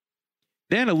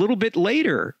 Then a little bit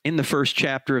later in the first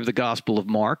chapter of the Gospel of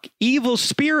Mark, evil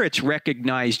spirits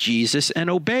recognize Jesus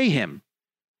and obey him.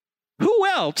 Who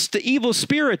else do evil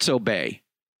spirits obey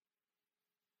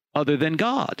other than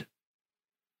God?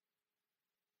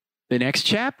 The next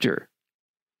chapter,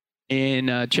 in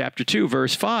chapter 2,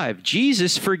 verse 5,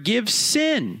 Jesus forgives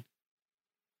sin.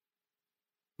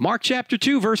 Mark chapter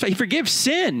 2, verse 5, he forgives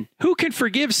sin. Who can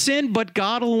forgive sin but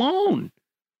God alone?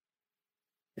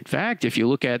 In fact, if you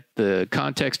look at the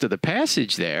context of the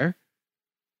passage there,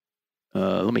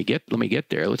 let me get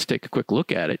there. Let's take a quick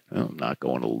look at it. Oh, I'm not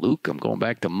going to Luke. I'm going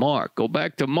back to Mark. Go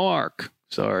back to Mark.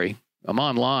 Sorry. I'm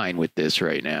online with this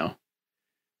right now.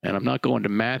 And I'm not going to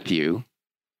Matthew.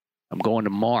 I'm going to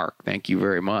Mark. Thank you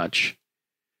very much.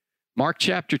 Mark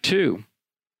chapter 2.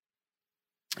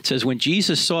 It says, when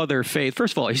Jesus saw their faith,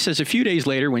 first of all, he says a few days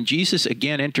later, when Jesus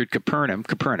again entered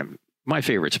Capernaum, my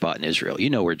favorite spot in Israel. You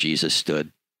know where Jesus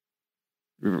stood.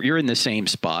 You're in the same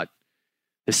spot.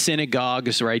 The synagogue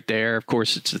is right there. Of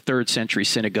course, it's the 3rd century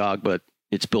synagogue, but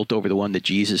it's built over the one that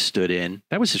Jesus stood in.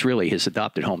 That was really his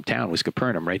adopted hometown, was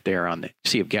Capernaum, right there on the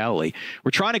Sea of Galilee.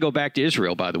 We're trying to go back to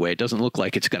Israel, by the way. It doesn't look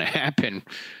like it's going to happen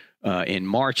in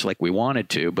March like we wanted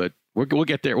to, but we'll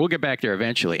get there. We'll get back there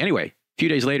eventually. Anyway, a few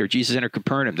days later, Jesus entered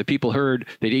Capernaum. The people heard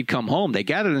that he'd come home. They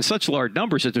gathered in such large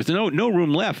numbers that there's no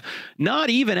room left, not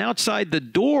even outside the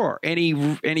door. And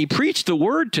he preached the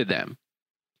word to them.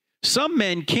 Some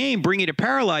men came bringing a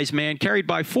paralyzed man carried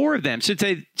by 4 of them.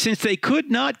 Since they could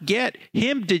not get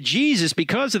him to Jesus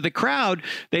because of the crowd,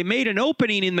 they made an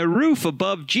opening in the roof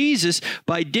above Jesus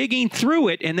by digging through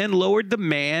it and then lowered the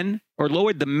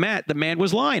mat the man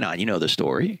was lying on. You know the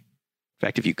story. In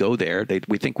fact, if you go there,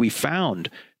 we think we found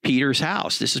Peter's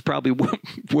house. This is probably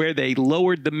where they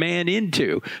lowered the man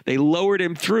into. They lowered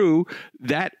him through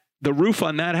the roof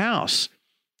on that house.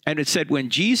 And it said,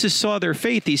 when Jesus saw their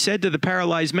faith, he said to the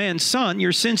paralyzed man, son,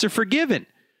 your sins are forgiven.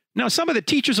 Now, some of the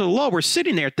teachers of the law were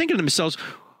sitting there thinking to themselves,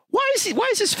 why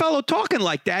is this fellow talking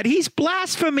like that? He's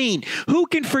blaspheming. Who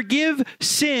can forgive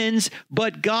sins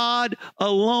but God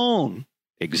alone?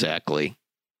 Exactly.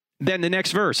 Then the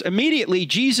next verse. Immediately,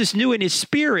 Jesus knew in his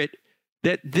spirit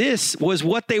that this was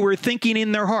what they were thinking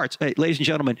in their hearts. Hey, ladies and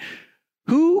gentlemen,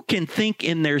 who can think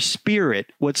in their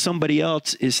spirit what somebody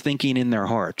else is thinking in their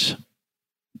hearts?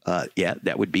 Yeah,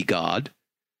 that would be God.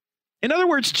 In other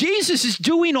words, Jesus is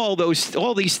doing all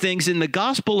these things in the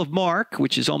Gospel of Mark,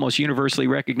 which is almost universally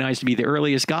recognized to be the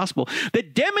earliest gospel,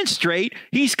 that demonstrate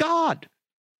he's God.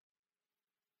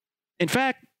 In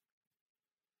fact,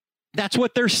 that's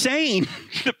what they're saying.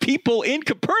 The people in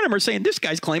Capernaum are saying, this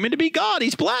guy's claiming to be God.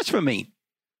 He's blaspheming.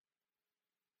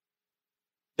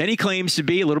 Then he claims to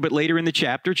be, a little bit later in the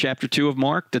chapter 2 of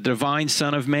Mark, the divine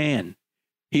Son of Man.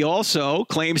 He also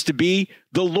claims to be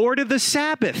the Lord of the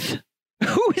Sabbath.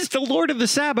 Who is the Lord of the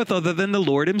Sabbath other than the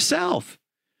Lord himself?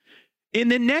 In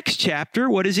the next chapter,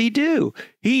 what does he do?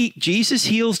 Jesus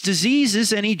heals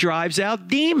diseases and he drives out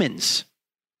demons.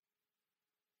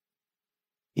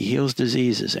 He heals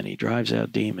diseases and he drives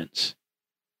out demons.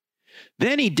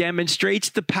 Then he demonstrates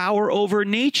the power over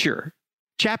nature.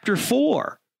 Chapter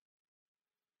 4,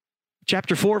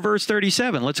 verse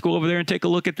 37. Let's go over there and take a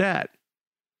look at that.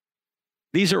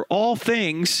 These are all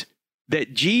things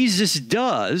that Jesus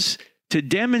does to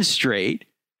demonstrate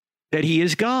that he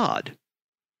is God.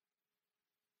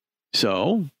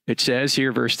 So it says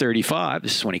here, verse 35,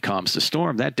 this is when he calms the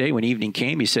storm. That day when evening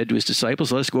came, he said to his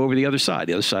disciples, let's go over the other side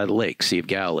of the lake, Sea of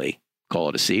Galilee. Call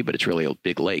it a sea, but it's really a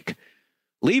big lake.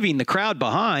 Leaving the crowd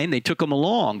behind, they took him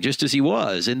along just as he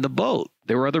was in the boat.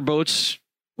 There were other boats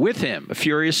with him. A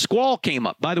furious squall came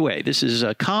up. By the way, this is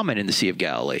common in the Sea of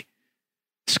Galilee.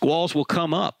 Squalls will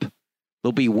come up.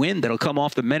 There'll be wind that'll come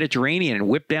off the Mediterranean and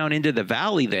whip down into the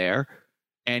valley there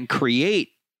and create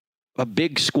a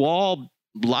big squall,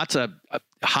 lots of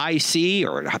high sea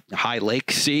or high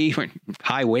lake sea,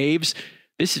 high waves.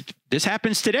 This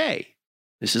happens today.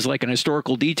 This is like an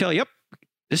historical detail. Yep.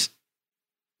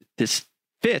 This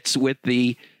fits with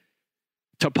the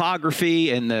topography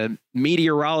and the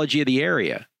meteorology of the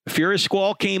area. A furious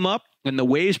squall came up and the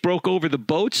waves broke over the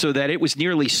boat so that it was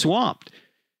nearly swamped.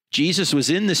 Jesus was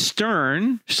in the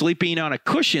stern, sleeping on a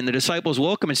cushion. The disciples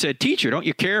woke him and said, teacher, don't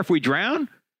you care if we drown?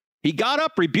 He got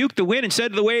up, rebuked the wind, and said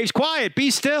to the waves, quiet,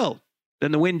 be still.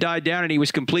 Then the wind died down and he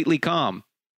was completely calm.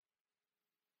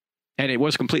 And it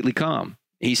was completely calm.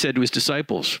 He said to his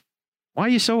disciples, why are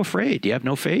you so afraid? Do you have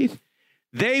no faith?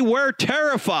 They were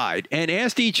terrified and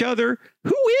asked each other,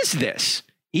 who is this?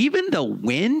 Even the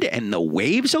wind and the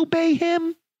waves obey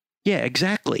him? Yeah,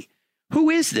 exactly. Who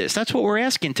is this? That's what we're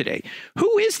asking today.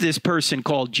 Who is this person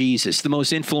called Jesus, the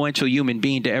most influential human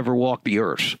being to ever walk the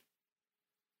earth?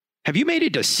 Have you made a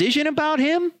decision about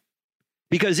him?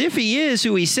 Because if he is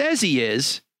who he says he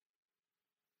is,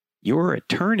 your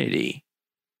eternity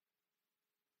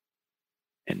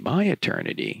and my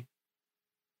eternity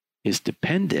is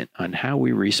dependent on how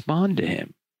we respond to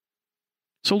him.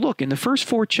 So look, in the first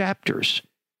 4 chapters,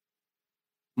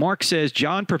 Mark says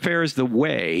John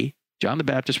the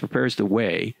Baptist prepares the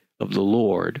way of the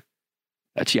Lord.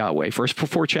 That's Yahweh. First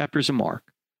 4 chapters of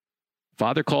Mark.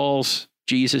 Father calls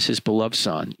Jesus his beloved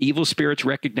son. Evil spirits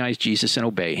recognize Jesus and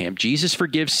obey him. Jesus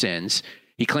forgives sins.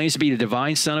 He claims to be the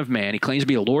divine Son of Man. He claims to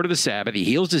be the Lord of the Sabbath. He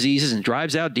heals diseases and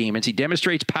drives out demons. He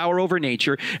demonstrates power over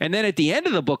nature. And then at the end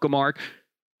of the book of Mark,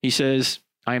 he says,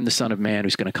 I am the Son of Man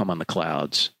who's going to come on the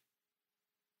clouds.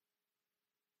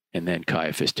 And then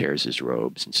Caiaphas tears his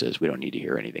robes and says, we don't need to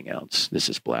hear anything else. This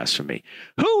is blasphemy.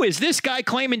 Who is this guy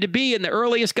claiming to be in the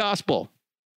earliest gospel?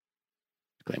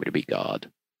 Claiming to be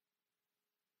God.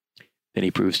 Then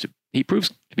he proves to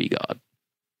be God.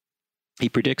 He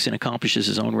predicts and accomplishes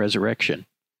his own resurrection.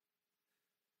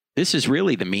 This is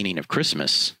really the meaning of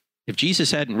Christmas. If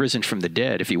Jesus hadn't risen from the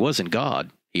dead, if he wasn't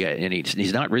God, and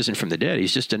he's not risen from the dead,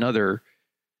 he's just another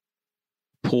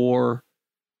poor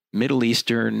Middle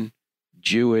Eastern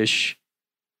Jewish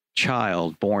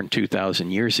child born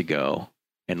 2,000 years ago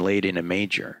and laid in a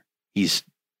manger. There's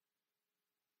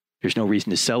no reason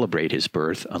to celebrate his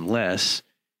birth unless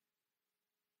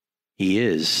he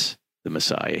is the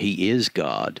Messiah. He is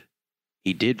God.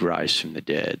 He did rise from the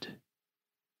dead.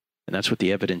 And that's what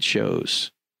the evidence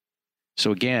shows.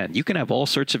 So again, you can have all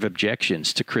sorts of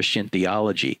objections to Christian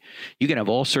theology. You can have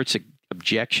all sorts of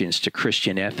objections to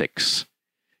Christian ethics.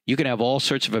 You can have all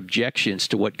sorts of objections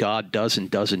to what God does and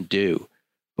doesn't do,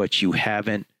 but you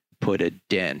haven't put a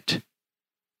dent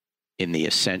in the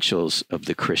essentials of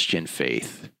the Christian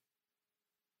faith.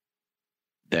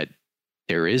 That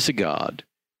there is a God,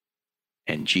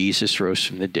 and Jesus rose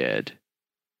from the dead.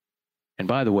 And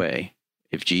by the way,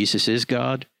 if Jesus is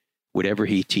God, whatever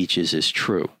he teaches is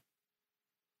true.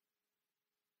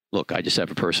 Look, I just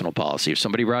have a personal policy. If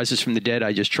somebody rises from the dead,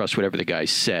 I just trust whatever the guy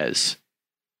says.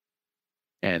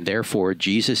 And therefore,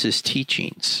 Jesus'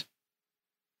 teachings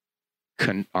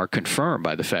are confirmed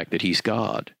by the fact that he's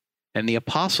God. And the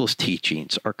apostles'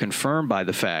 teachings are confirmed by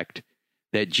the fact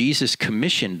that Jesus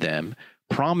commissioned them,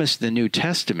 promised the New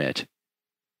Testament,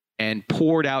 and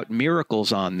poured out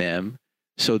miracles on them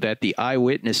so that the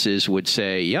eyewitnesses would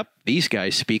say, yep, these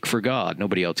guys speak for God.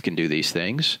 Nobody else can do these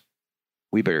things.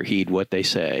 We better heed what they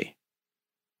say.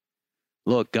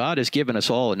 Look, God has given us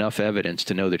all enough evidence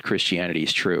to know that Christianity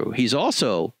is true. He's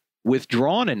also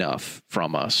withdrawn enough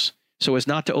from us so as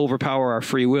not to overpower our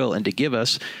free will and to give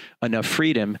us enough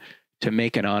freedom to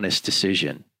make an honest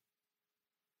decision.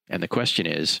 And the question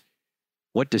is,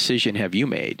 what decision have you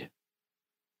made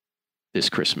this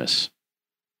Christmas?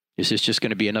 Is this just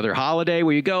going to be another holiday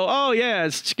where you go, oh yeah,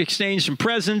 let's exchange some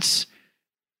presents,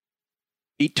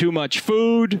 eat too much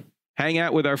food, hang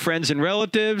out with our friends and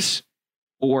relatives?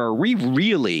 Or are we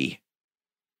really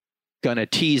going to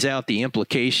tease out the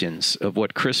implications of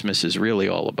what Christmas is really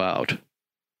all about?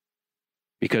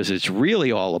 Because it's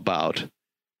really all about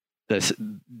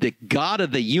the God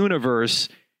of the universe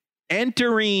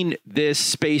entering this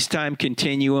space-time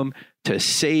continuum to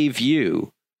save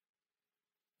you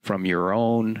from your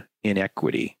own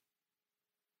iniquity,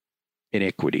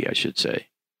 I should say.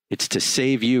 It's to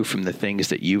save you from the things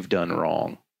that you've done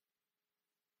wrong.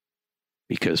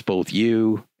 Because both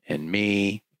you and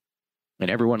me and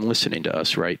everyone listening to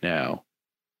us right now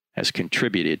has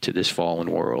contributed to this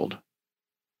fallen world.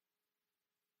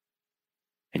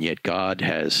 And yet God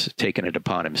has taken it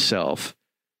upon himself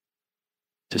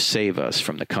to save us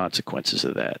from the consequences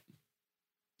of that.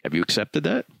 Have you accepted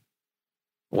that?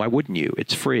 Why wouldn't you?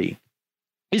 It's free.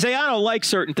 You say, I don't like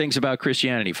certain things about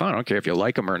Christianity. Fine, I don't care if you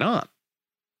like them or not.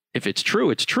 If it's true,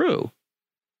 it's true.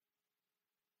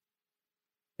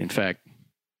 In fact,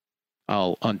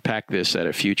 I'll unpack this at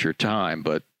a future time,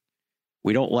 but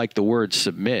we don't like the word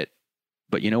submit.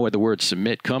 But you know where the word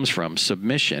submit comes from?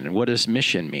 Submission. And what does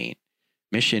mission mean?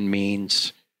 Mission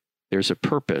means there's a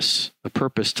purpose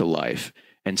to life.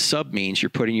 And sub means you're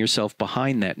putting yourself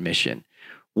behind that mission.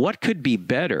 What could be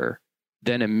better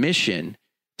than a mission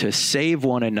to save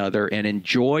one another and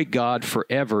enjoy God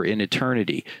forever in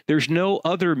eternity? There's no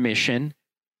other mission.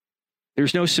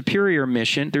 There's no superior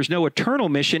mission. There's no eternal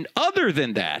mission other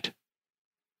than that.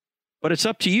 But it's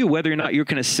up to you whether or not you're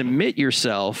going to submit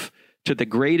yourself to the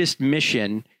greatest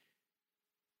mission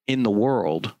in the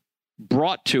world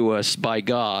brought to us by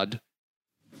God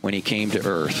when he came to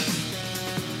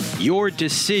earth. Your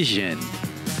decision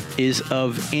is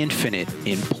of infinite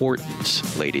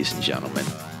importance, ladies and gentlemen.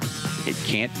 It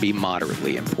can't be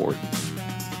moderately important.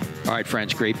 All right,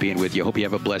 friends, great being with you. Hope you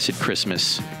have a blessed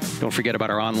Christmas. Don't forget about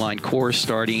our online course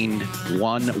starting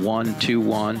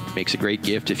 1/1/21. Makes a great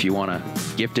gift if you want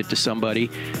to gift it to somebody.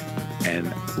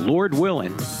 And Lord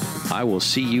willing, I will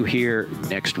see you here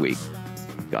next week.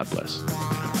 God bless.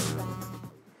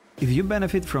 If you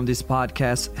benefit from this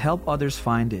podcast, help others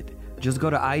find it. Just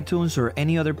go to iTunes or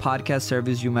any other podcast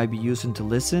service you might be using to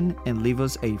listen and leave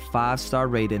us a 5-star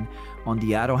rating on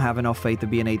the I Don't Have Enough Faith to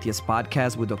Be an Atheist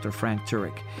podcast with Dr. Frank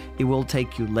Turek. It will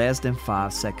take you less than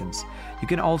 5 seconds. You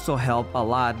can also help a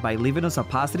lot by leaving us a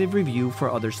positive review for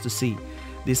others to see.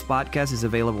 This podcast is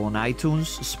available on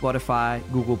iTunes, Spotify,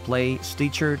 Google Play,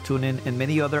 Stitcher, TuneIn, and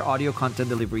many other audio content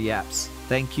delivery apps.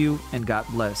 Thank you and God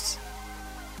bless.